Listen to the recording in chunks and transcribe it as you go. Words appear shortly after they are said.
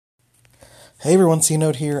Hey everyone,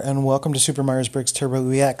 C-Note here, and welcome to Super Myers-Briggs Turbo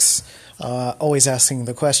EX. Always asking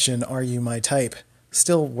the question, are you my type?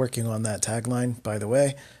 Still working on that tagline, by the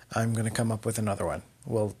way. I'm going to come up with another one.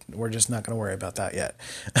 Well, we're just not going to worry about that yet.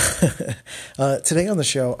 Today on the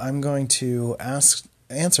show, I'm going to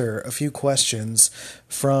answer a few questions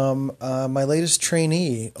from my latest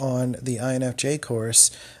trainee on the INFJ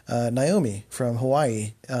course, Naomi from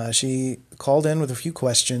Hawaii. She called in with a few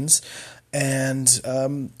questions, and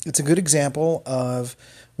it's a good example of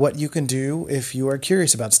what you can do if you are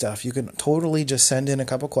curious about stuff. You can totally just send in a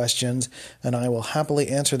couple questions, and I will happily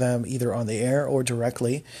answer them either on the air or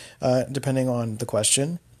directly, depending on the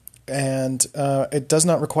question. And it does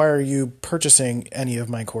not require you purchasing any of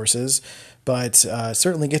my courses, but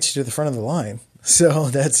certainly gets you to the front of the line. So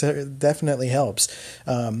that definitely helps.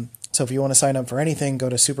 So if you want to sign up for anything, go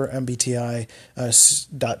to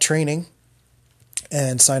supermbti.training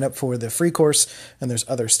and sign up for the free course, and there's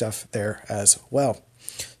other stuff there as well.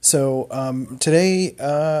 So today,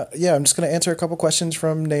 I'm just going to answer a couple questions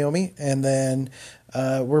from Naomi, and then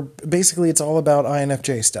it's all about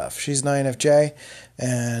INFJ stuff. She's an INFJ,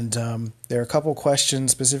 and there are a couple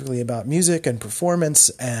questions specifically about music and performance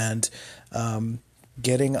and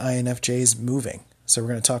getting INFJs moving. So we're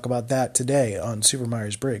going to talk about that today on Super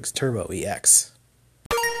Myers-Briggs Turbo EX.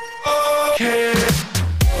 Okay.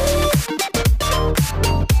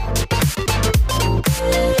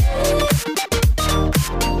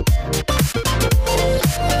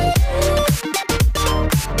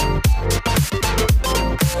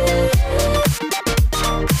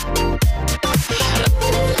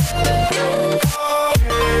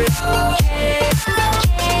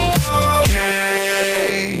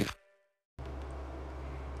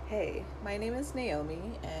 Hey, my name is Naomi,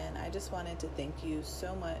 and I just wanted to thank you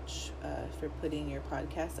so much for putting your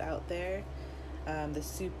podcast out there. The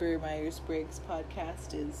Super Myers-Briggs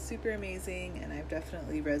podcast is super amazing, and I've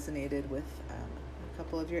definitely resonated with a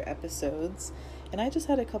couple of your episodes. And I just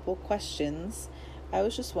had a couple questions. I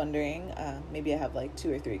was just wondering, maybe I have like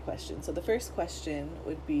 2 or 3 questions. So the first question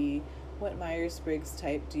would be, what Myers-Briggs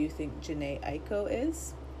type do you think Jhené Aiko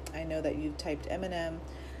is? I know that you've typed Eminem,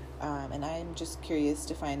 and I'm just curious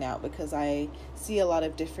to find out because I see a lot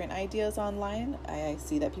of different ideas online. I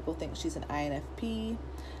see that people think she's an INFP.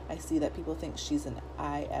 I see that people think she's an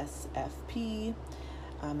ISFP.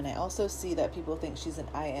 And I also see that people think she's an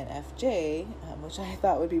INFJ, which I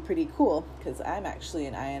thought would be pretty cool because I'm actually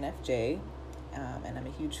an INFJ, and I'm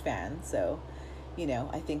a huge fan. So,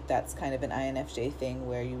 I think that's kind of an INFJ thing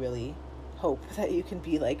where you really hope that you can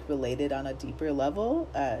be like related on a deeper level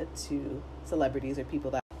to celebrities or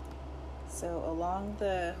people that. So along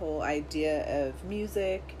the whole idea of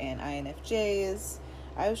music and INFJs,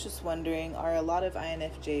 I was just wondering, are a lot of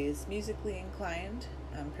INFJs musically inclined?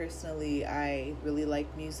 Personally, I really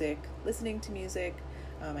like music, listening to music.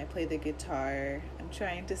 I play the guitar. I'm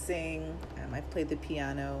trying to sing. I've played the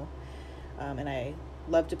piano, and I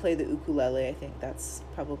love to play the ukulele. I think that's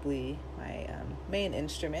probably my main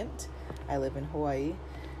instrument. I live in Hawaii.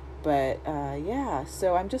 But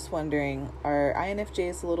so I'm just wondering, are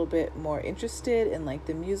INFJs a little bit more interested in like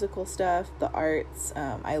the musical stuff, the arts?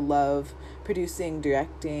 I love producing,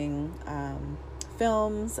 directing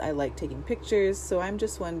films. I like taking pictures. So I'm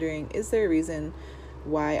just wondering, is there a reason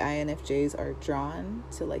why INFJs are drawn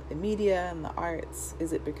to like the media and the arts?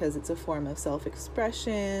 Is it because it's a form of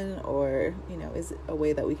self-expression, or, is it a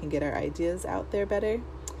way that we can get our ideas out there better?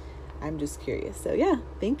 I'm just curious. So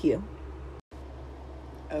thank you.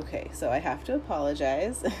 Okay, so I have to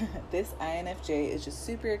apologize. This INFJ is just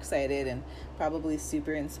super excited and probably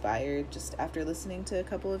super inspired just after listening to a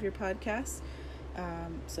couple of your podcasts.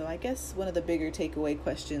 So I guess one of the bigger takeaway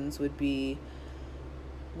questions would be,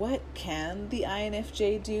 what can the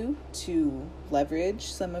INFJ do to leverage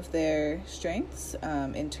some of their strengths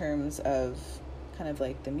in terms of kind of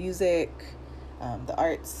like the music, the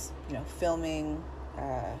arts, filming,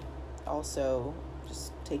 also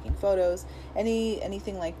just taking photos,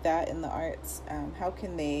 anything like that in the arts? How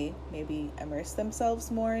can they maybe immerse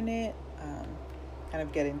themselves more in it, kind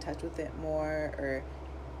of get in touch with it more, or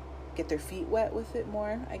get their feet wet with it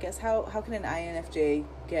more? I guess how can an INFJ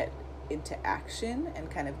get into action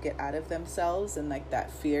and kind of get out of themselves and like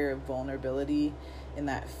that fear of vulnerability and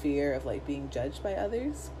that fear of like being judged by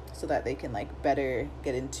others, so that they can like better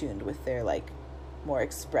get in tune with their like more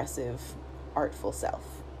expressive, artful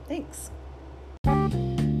self? Thanks.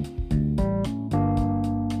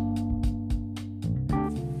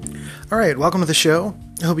 All right, welcome to the show.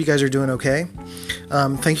 I hope you guys are doing okay.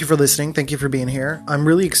 Thank you for listening. Thank you for being here. I'm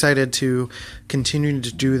really excited to continue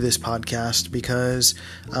to do this podcast because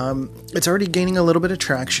it's already gaining a little bit of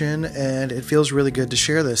traction, and it feels really good to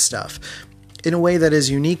share this stuff. in a way that is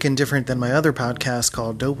unique and different than my other podcast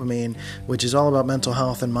called Dopamine, which is all about mental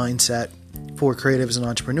health and mindset for creatives and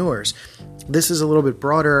entrepreneurs. This is a little bit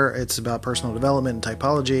broader. It's about personal development and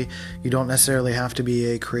typology. You don't necessarily have to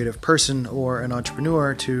be a creative person or an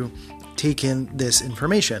entrepreneur to take in this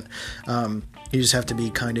information. You just have to be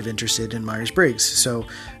kind of interested in Myers-Briggs. So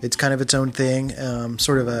it's kind of its own thing,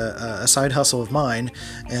 sort of a side hustle of mine.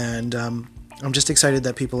 And I'm just excited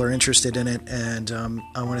that people are interested in it. And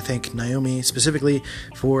I want to thank Naomi specifically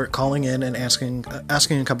for calling in and asking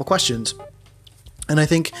a couple questions. And I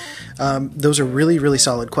think those are really, really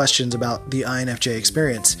solid questions about the INFJ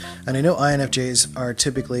experience. And I know INFJs are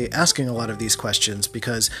typically asking a lot of these questions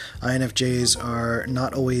because INFJs are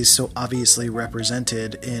not always so obviously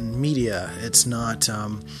represented in media. It's not,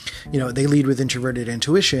 they lead with introverted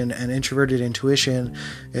intuition, and introverted intuition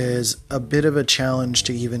is a bit of a challenge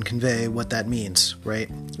to even convey what that means, right?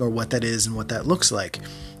 Or what that is and what that looks like.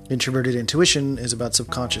 Introverted intuition is about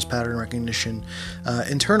subconscious pattern recognition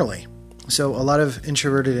internally. So a lot of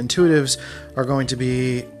introverted intuitives are going to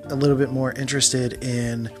be a little bit more interested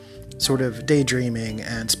in sort of daydreaming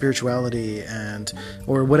and spirituality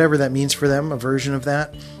or whatever that means for them, a version of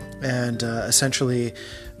that. And essentially,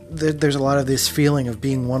 there's a lot of this feeling of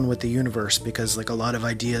being one with the universe because like a lot of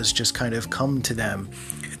ideas just kind of come to them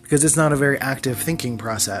because it's not a very active thinking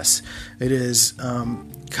process. It is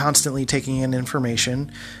constantly taking in information,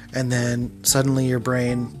 and then suddenly your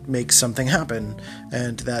brain makes something happen,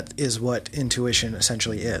 and that is what intuition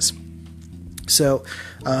essentially is. So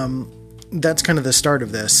that's kind of the start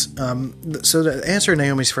of this. So to answer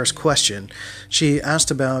Naomi's first question, she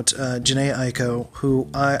asked about Jhené Aiko, who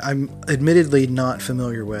I'm admittedly not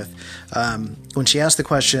familiar with. When she asked the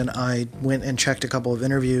question, I went and checked a couple of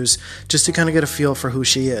interviews just to kind of get a feel for who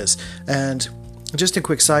she is. And just a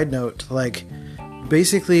quick side note,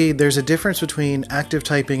 basically, there's a difference between active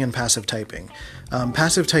typing and passive typing.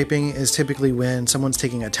 Passive typing is typically when someone's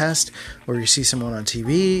taking a test, or you see someone on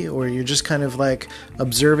TV, or you're just kind of like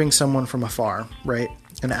observing someone from afar, right?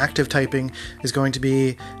 And active typing is going to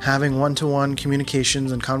be having one-to-one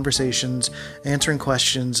communications and conversations, answering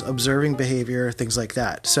questions, observing behavior, things like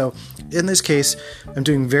that. So in this case, I'm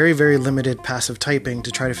doing very, very limited passive typing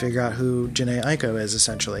to try to figure out who Jhené Aiko is,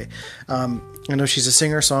 essentially. I know she's a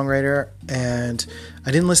singer-songwriter, and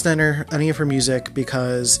I didn't listen to any of her music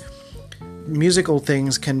because musical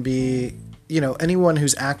things can be, anyone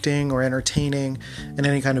who's acting or entertaining in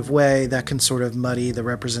any kind of way, that can sort of muddy the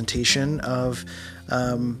representation of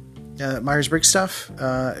Myers-Briggs stuff.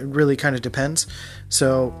 It really kind of depends.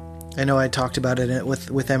 So I know I talked about it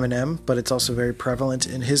with Eminem, but it's also very prevalent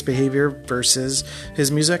in his behavior versus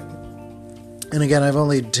his music. And again, I've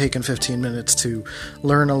only taken 15 minutes to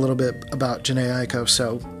learn a little bit about Jhené Aiko.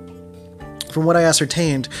 So from what I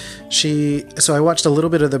ascertained, so I watched a little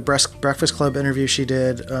bit of the Breakfast Club interview she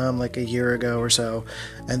did like a year ago or so.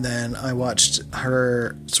 And then I watched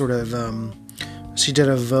her sort of, she did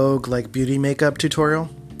a Vogue like beauty makeup tutorial,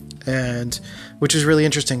 and which is really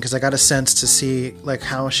interesting because I got a sense to see like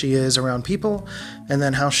how she is around people and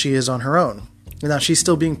then how she is on her own. Now she's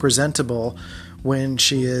still being presentable when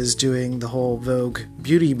she is doing the whole Vogue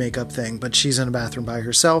beauty makeup thing, but she's in a bathroom by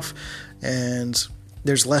herself, and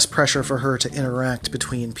there's less pressure for her to interact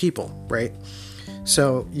between people, right?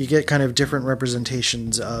 So you get kind of different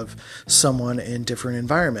representations of someone in different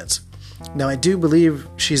environments. Now, I do believe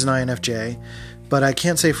she's an INFJ, but I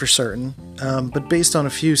can't say for certain. But based on a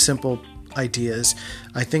few simple ideas,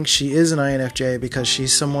 I think she is an INFJ because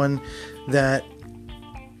she's someone that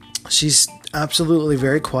she's absolutely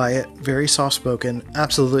very quiet, very soft-spoken,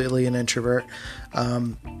 absolutely an introvert.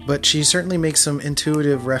 But she certainly makes some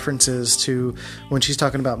intuitive references to when she's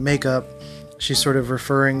talking about makeup. She's sort of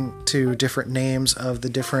referring to different names of the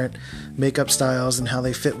different makeup styles and how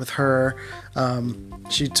they fit with her.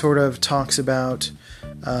 She sort of talks about,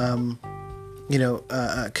 a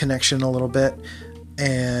connection a little bit.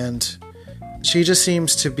 And she just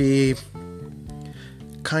seems to be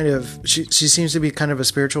she seems to be kind of a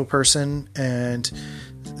spiritual person and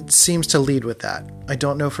seems to lead with that. I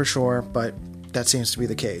don't know for sure, but that seems to be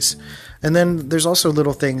the case. And then there's also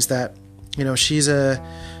little things that, she's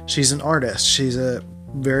an artist. She's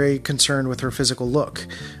very concerned with her physical look.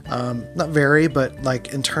 Not very, but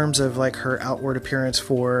like in terms of like her outward appearance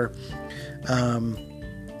for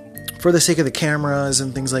the sake of the cameras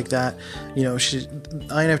and things like that,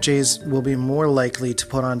 INFJs will be more likely to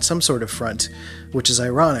put on some sort of front, which is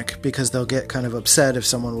ironic because they'll get kind of upset if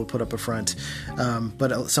someone will put up a front.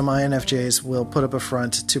 But some INFJs will put up a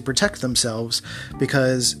front to protect themselves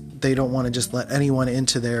because they don't want to just let anyone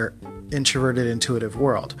into their introverted, intuitive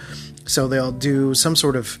world. So they'll do some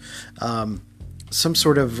sort of some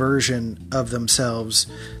sort of version of themselves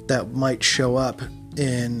that might show up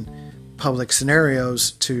in public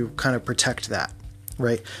scenarios to kind of protect that,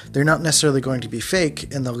 right? They're not necessarily going to be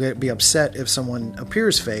fake, and they'll be upset if someone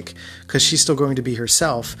appears fake, because she's still going to be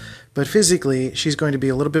herself. But physically, she's going to be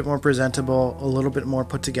a little bit more presentable, a little bit more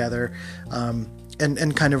put together,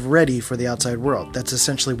 and kind of ready for the outside world. That's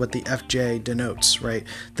essentially what the FJ denotes, right?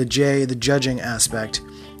 The J, the judging aspect,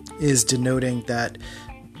 is denoting that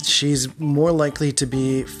she's more likely to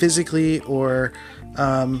be physically or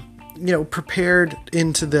prepared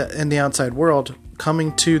in the outside world,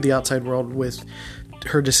 coming to the outside world with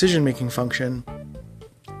her decision-making function,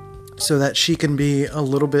 so that she can be a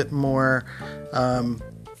little bit more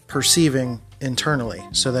perceiving internally,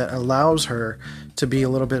 so that allows her to be a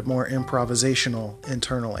little bit more improvisational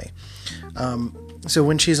internally. So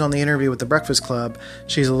when she's on the interview with the Breakfast Club,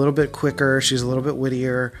 she's a little bit quicker, she's a little bit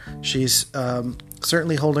wittier, she's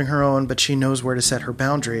certainly holding her own, but she knows where to set her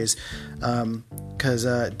boundaries, because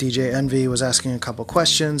DJ Envy was asking a couple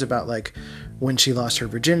questions about like when she lost her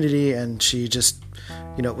virginity, and she just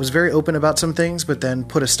was very open about some things, but then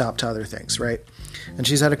put a stop to other things, right? And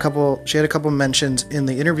she had a couple mentions in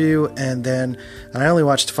the interview, and I only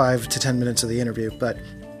watched 5 to 10 minutes of the interview, but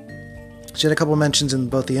she had a couple mentions in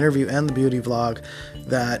both the interview and the beauty vlog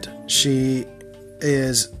that she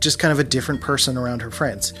is just kind of a different person around her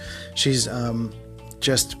friends. She's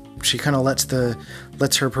she kind of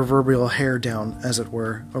lets her proverbial hair down, as it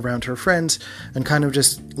were, around her friends, and kind of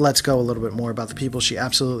just lets go a little bit more about the people she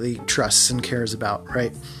absolutely trusts and cares about,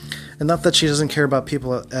 right? And not that she doesn't care about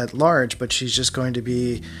people at large, but she's just going to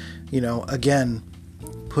be, again,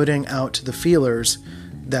 putting out the feelers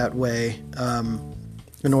that way,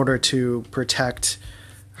 in order to protect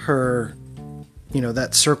her,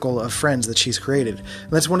 that circle of friends that she's created.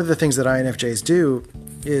 And that's one of the things that INFJs do,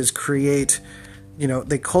 is create,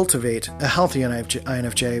 they cultivate a healthy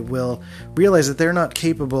INFJ will realize that they're not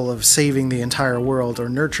capable of saving the entire world or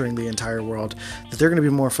nurturing the entire world, that they're going to be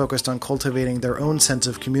more focused on cultivating their own sense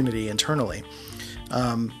of community internally.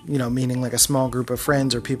 Meaning like a small group of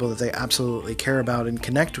friends or people that they absolutely care about and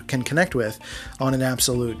can connect with on an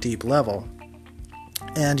absolute deep level.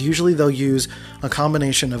 And usually they'll use a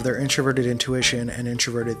combination of their introverted intuition and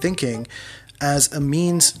introverted thinking as a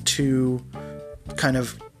means to kind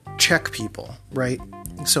of check people, right?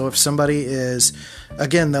 So if somebody is,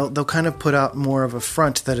 again, they'll kind of put out more of a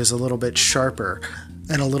front that is a little bit sharper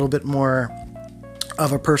and a little bit more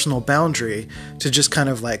of a personal boundary to just kind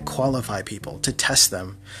of like qualify people, to test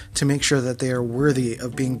them, to make sure that they are worthy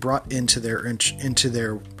of being brought into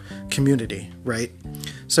their community, right?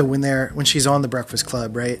 So when she's on the Breakfast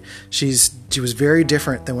Club, right, she was very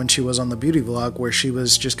different than when she was on the beauty vlog, where she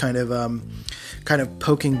was just kind of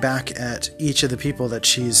poking back at each of the people that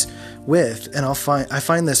she's with. And I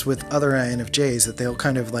find this with other INFJs, that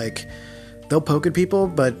they'll poke at people,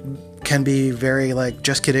 but can be very like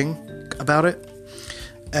just kidding about it,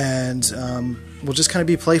 and will just kind of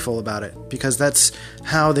be playful about it, because that's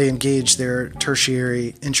how they engage their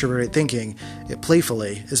tertiary introverted thinking.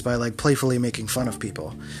 Playfully is by like playfully making fun of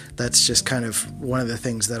people. That's just kind of one of the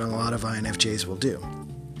things that a lot of INFJs will do.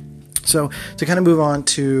 So to kind of move on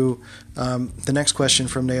to the next question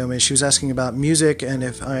from Naomi, she was asking about music and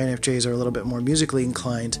if INFJs are a little bit more musically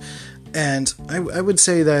inclined. And I would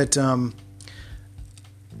say that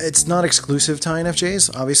it's not exclusive to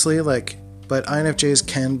INFJs, obviously, but INFJs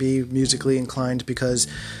can be musically inclined because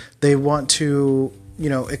they want to,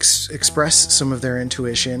 express some of their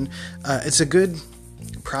intuition. It's a good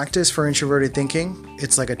practice for introverted thinking.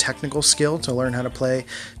 It's like a technical skill to learn how to play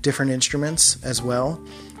different instruments as well.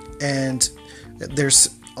 And there's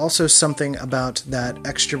also something about that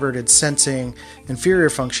extroverted sensing inferior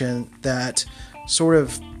function that sort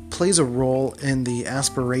of plays a role in the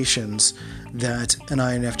aspirations that an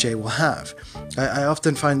INFJ will have. I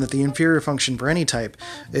often find that the inferior function for any type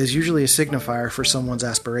is usually a signifier for someone's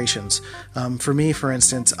aspirations. For me, for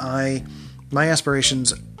instance, my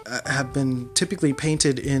aspirations have been typically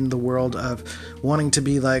painted in the world of wanting to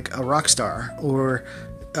be like a rock star, or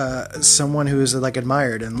someone who is like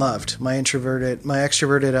admired and loved. My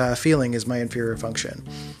extroverted feeling is my inferior function.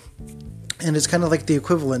 And it's kind of like the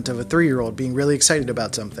equivalent of a 3-year-old being really excited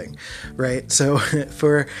about something, right? So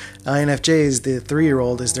for INFJs, the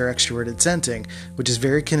 3-year-old is their extroverted sensing, which is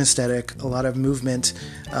very kinesthetic, a lot of movement,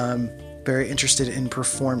 very interested in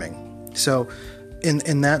performing. So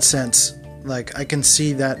in that sense, like I can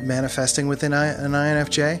see that manifesting within an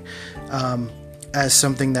INFJ as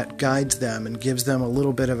something that guides them and gives them a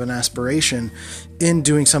little bit of an aspiration in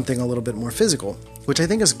doing something a little bit more physical, which I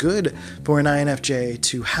think is good for an INFJ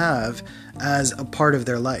to have as a part of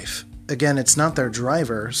their life. Again, it's not their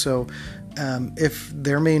driver, so if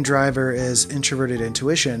their main driver is introverted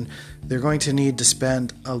intuition, they're going to need to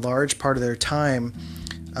spend a large part of their time,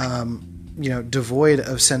 devoid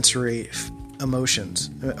of sensory emotions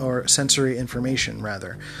or sensory information,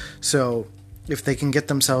 rather. So if they can get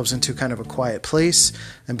themselves into kind of a quiet place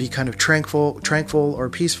and be kind of tranquil or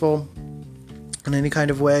peaceful in any kind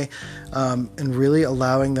of way, and really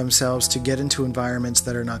allowing themselves to get into environments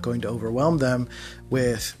that are not going to overwhelm them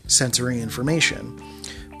with sensory information.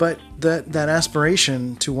 But that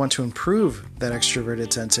aspiration to want to improve that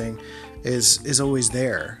extroverted sensing is always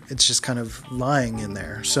there. It's just kind of lying in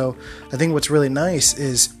there. So I think what's really nice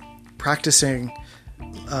is practicing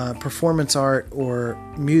performance art or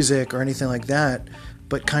music or anything like that,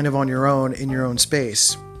 but kind of on your own, in your own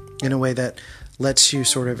space, in a way that lets you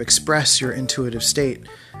sort of express your intuitive state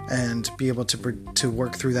and be able to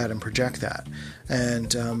work through that and project that.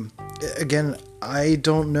 And again, I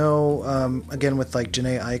don't know, again, with like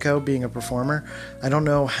Jhené Aiko being a performer, I don't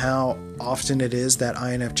know how often it is that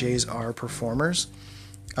INFJs are performers.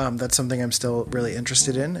 That's something I'm still really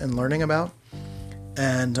interested in and learning about.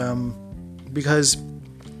 And because,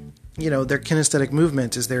 their kinesthetic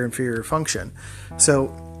movement is their inferior function.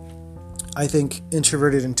 So I think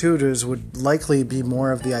introverted intuitives would likely be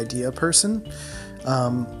more of the idea person,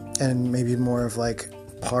 and maybe more of like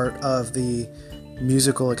part of the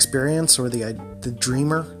musical experience or the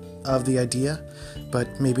dreamer of the idea,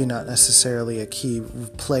 but maybe not necessarily a key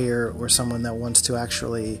player or someone that wants to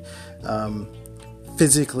actually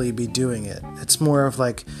physically be doing it. It's more of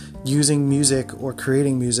like using music or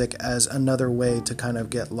creating music as another way to kind of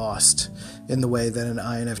get lost in the way that an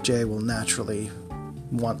INFJ will naturally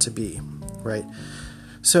want to be, right?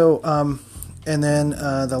 So, and then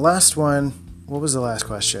the last one, what was the last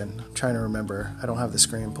question? I'm trying to remember. I don't have the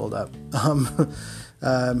screen pulled up.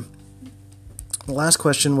 The last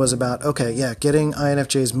question was about, getting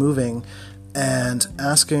INFJs moving and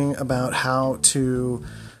asking about how to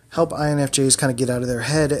help INFJs kind of get out of their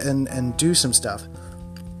head and do some stuff.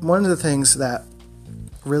 One of the things that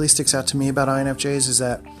really sticks out to me about INFJs is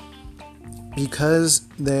that because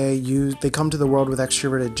they come to the world with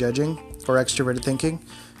extroverted judging or extroverted thinking,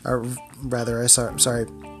 or rather,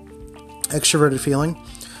 extroverted feeling,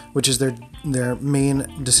 which is their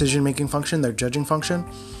main decision-making function, their judging function.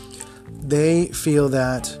 They feel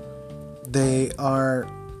that they are,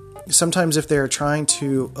 sometimes if they're trying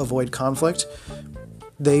to avoid conflict,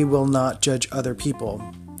 they will not judge other people,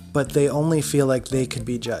 but they only feel like they could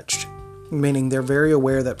be judged, meaning they're very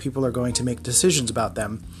aware that people are going to make decisions about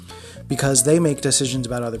them because they make decisions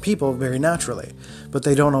about other people very naturally, but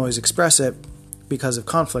they don't always express it because of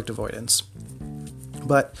conflict avoidance.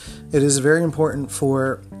 But it is very important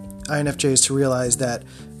for INFJs to realize that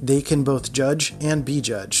they can both judge and be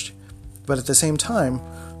judged. But at the same time,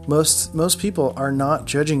 most people are not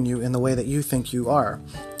judging you in the way that you think you are.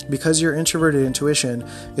 Because your introverted intuition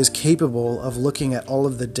is capable of looking at all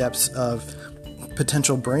of the depths of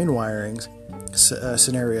potential brain wiring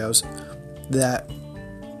scenarios, that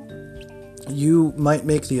you might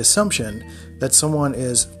make the assumption that someone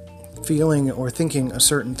is feeling or thinking a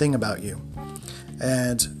certain thing about you.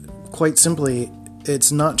 And quite simply,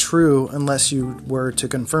 it's not true unless you were to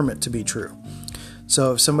confirm it to be true.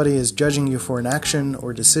 So if somebody is judging you for an action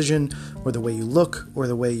or decision, or the way you look, or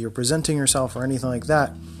the way you're presenting yourself, or anything like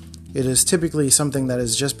that, it is typically something that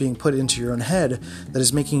is just being put into your own head that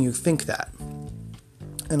is making you think that.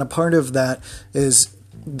 And a part of that is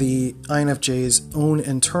the INFJ's own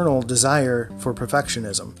internal desire for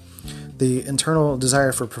perfectionism. The internal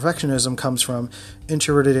desire for perfectionism comes from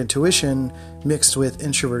introverted intuition mixed with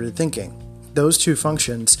introverted thinking. Those two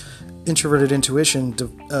functions, introverted intuition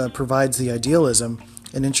provides the idealism,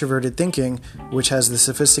 and introverted thinking, which has the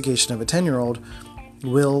sophistication of a 10-year-old,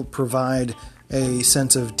 will provide a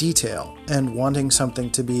sense of detail and wanting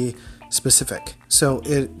something to be specific. So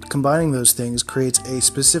combining those things creates a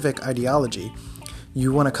specific ideology.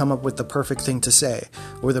 You want to come up with the perfect thing to say,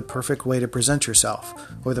 or the perfect way to present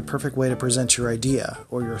yourself, or the perfect way to present your idea,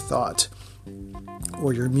 or your thought,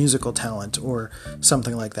 or your musical talent, or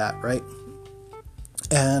something like that, right?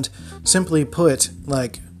 And simply put,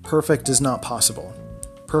 like, perfect is not possible.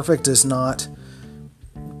 Perfect is something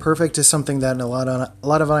that a lot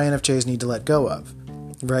of INFJs need to let go of,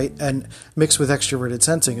 right? And mixed with extroverted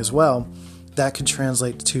sensing as well, that could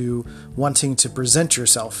translate to wanting to present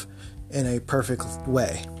yourself in a perfect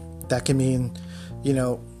way. That can mean,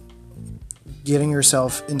 getting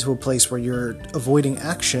yourself into a place where you're avoiding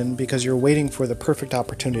action because you're waiting for the perfect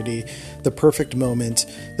opportunity, the perfect moment,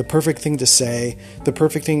 the perfect thing to say, the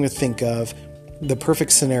perfect thing to think of, the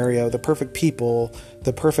perfect scenario, the perfect people,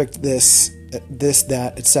 the perfect this,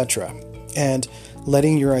 that, etc. And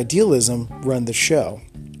letting your idealism run the show.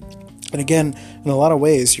 And again, in a lot of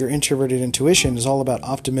ways, your introverted intuition is all about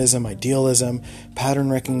optimism, idealism, pattern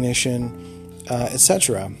recognition,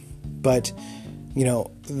 etc. But,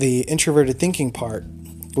 the introverted thinking part,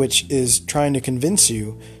 which is trying to convince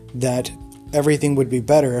you that everything would be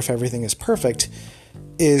better if everything is perfect,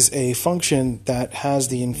 is a function that has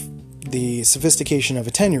the sophistication of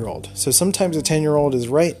a 10-year-old. So sometimes a 10-year-old is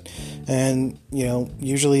right, and,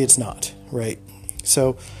 usually it's not, right?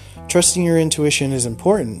 So trusting your intuition is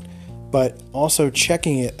important, but also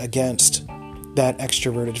checking it against that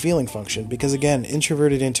extroverted feeling function. Because again,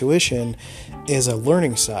 introverted intuition is a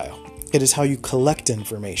learning style. It is how you collect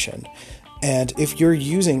information. And if you're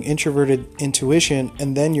using introverted intuition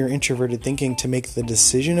and then your introverted thinking to make the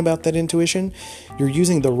decision about that intuition, you're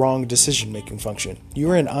using the wrong decision-making function.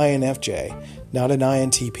 You are an INFJ, not an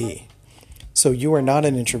INTP. So you are not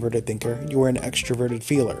an introverted thinker, you are an extroverted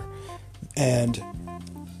feeler. And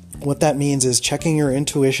what that means is checking your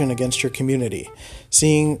intuition against your community,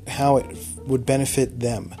 seeing how it would benefit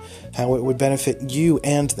them, how it would benefit you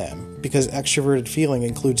and them, because extroverted feeling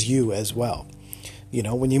includes you as well.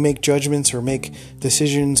 When you make judgments or make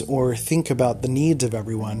decisions or think about the needs of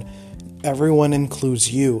everyone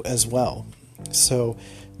includes you as well. So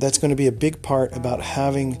that's going to be a big part about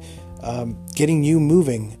getting you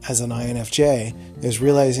moving as an INFJ, is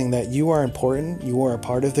realizing that you are important, you are a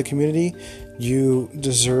part of the community, you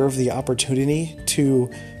deserve the opportunity to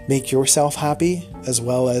make yourself happy as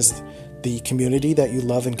well as the community that you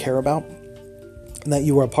love and care about, and that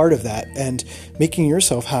you are a part of that. And making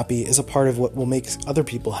yourself happy is a part of what will make other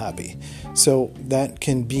people happy. So that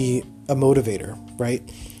can be a motivator, right?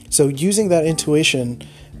 So using that intuition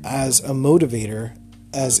as a motivator,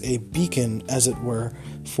 as a beacon, as it were,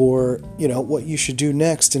 for, what you should do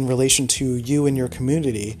next in relation to you and your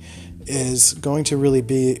community is going to really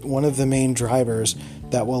be one of the main drivers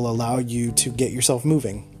that will allow you to get yourself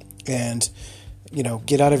moving and,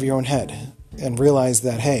 get out of your own head and realize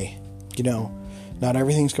that, hey, not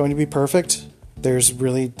everything's going to be perfect. There's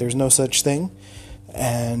no such thing.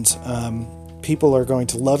 And people are going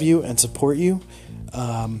to love you and support you.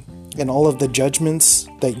 And all of the judgments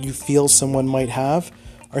that you feel someone might have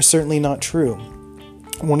are certainly not true.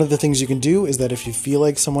 One of the things you can do is that if you feel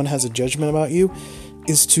like someone has a judgment about you,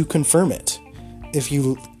 is to confirm it. If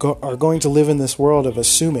you are going to live in this world of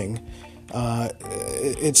assuming,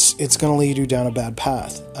 it's going to lead you down a bad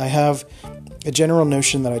path. I have a general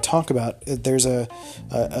notion that I talk about. There's a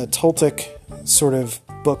Toltec sort of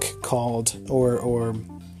book called, or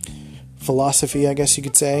philosophy, I guess you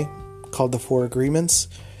could say, called The Four Agreements,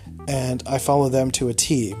 and I follow them to a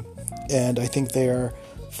T. And I think they are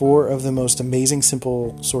four of the most amazing,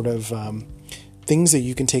 simple sort of things that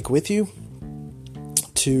you can take with you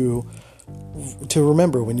to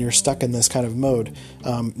remember when you're stuck in this kind of mode.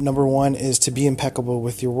 Number one is to be impeccable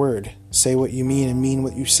with your word. Say what you mean and mean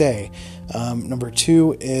what you say. Number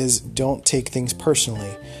two is don't take things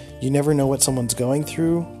personally. You never know what someone's going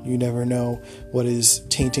through. You never know what is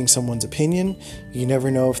tainting someone's opinion. You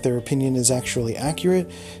never know if their opinion is actually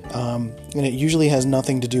accurate. And it usually has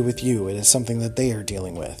nothing to do with you. It is something that they are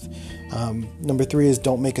dealing with. Number three is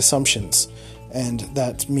don't make assumptions. And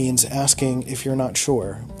that means asking if you're not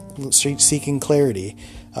sure, seeking clarity,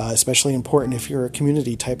 especially important if you're a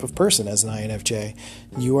community type of person as an INFJ.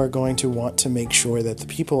 You are going to want to make sure that the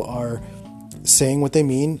people are saying what they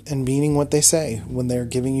mean and meaning what they say when they're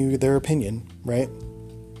giving you their opinion, right?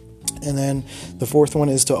 And then the fourth one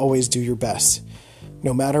is to always do your best.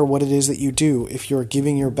 No matter what it is that you do, if you're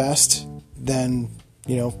giving your best, then,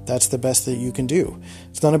 that's the best that you can do.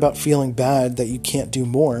 It's not about feeling bad that you can't do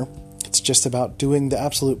more. It's just about doing the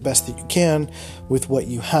absolute best that you can with what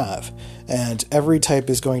you have. And every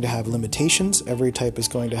type is going to have limitations. Every type is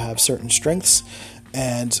going to have certain strengths.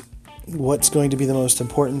 And what's going to be the most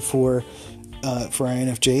important for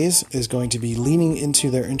INFJs is going to be leaning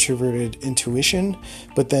into their introverted intuition,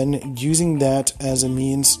 but then using that as a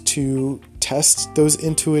means to test those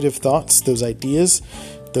intuitive thoughts, those ideas,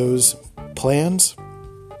 those plans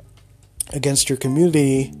against your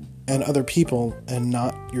community and other people and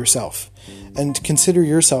not yourself. And consider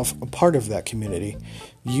yourself a part of that community.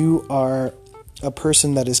 You are a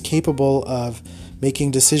person that is capable of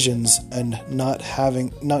making decisions and not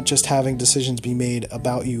just having decisions be made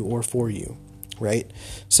about you or for you, right?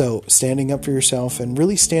 So standing up for yourself and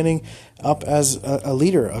really standing up as a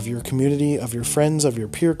leader of your community, of your friends, of your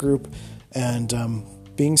peer group, and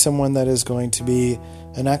being someone that is going to be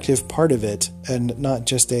an active part of it and not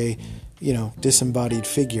just a disembodied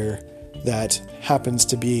figure that happens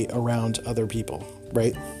to be around other people,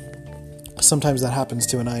 right? sometimes that happens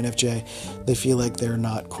to an INFJ. They feel like they're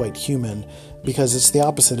not quite human because it's the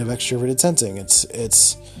opposite of extroverted sensing.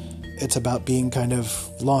 It's about being kind of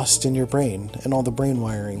lost in your brain and all the brain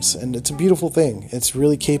wirings. And it's a beautiful thing. It's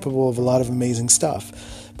really capable of a lot of amazing stuff.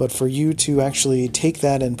 But for you to actually take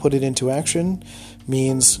that and put it into action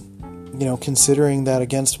means, considering that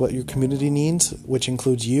against what your community needs, which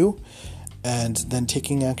includes you, and then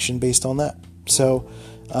taking action based on that. So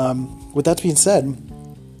with that being said,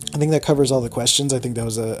 I think that covers all the questions. I think that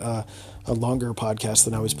was a longer podcast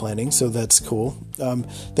than I was planning, so that's cool.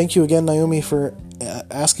 Thank you again, Naomi, for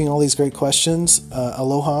asking all these great questions.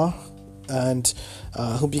 Aloha, and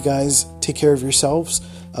hope you guys take care of yourselves.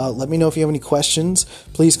 Let me know if you have any questions.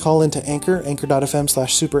 Please call into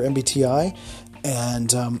anchor.fm/supermbti,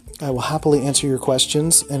 and I will happily answer your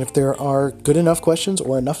questions. And if there are good enough questions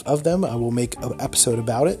or enough of them, I will make an episode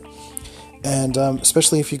about it. And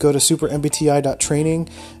especially if you go to supermbti.training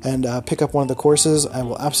and pick up one of the courses, I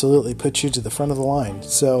will absolutely put you to the front of the line.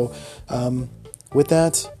 So with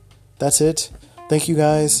that, that's it. Thank you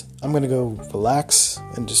guys. I'm going to go relax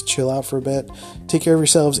and just chill out for a bit. Take care of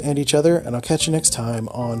yourselves and each other, and I'll catch you next time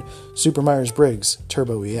on Super Myers-Briggs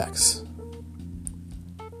Turbo EX.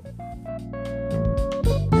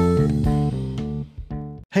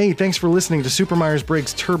 Hey, thanks for listening to Super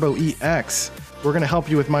Myers-Briggs Turbo EX. We're going to help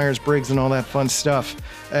you with Myers-Briggs and all that fun stuff.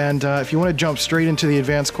 And if you want to jump straight into the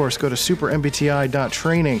advanced course, go to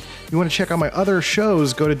supermbti.training. If you want to check out my other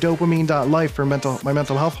shows, go to dopamine.life for my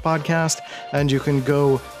mental health podcast. And you can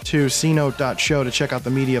go to cnote.show to check out the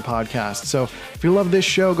media podcast. So if you love this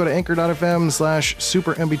show, go to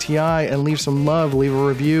anchor.fm/supermbti and leave some love, leave a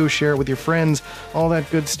review, share it with your friends, all that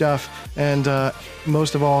good stuff. And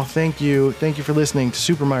most of all, thank you. Thank you for listening to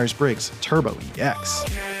Super Myers-Briggs Turbo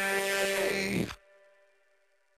EX.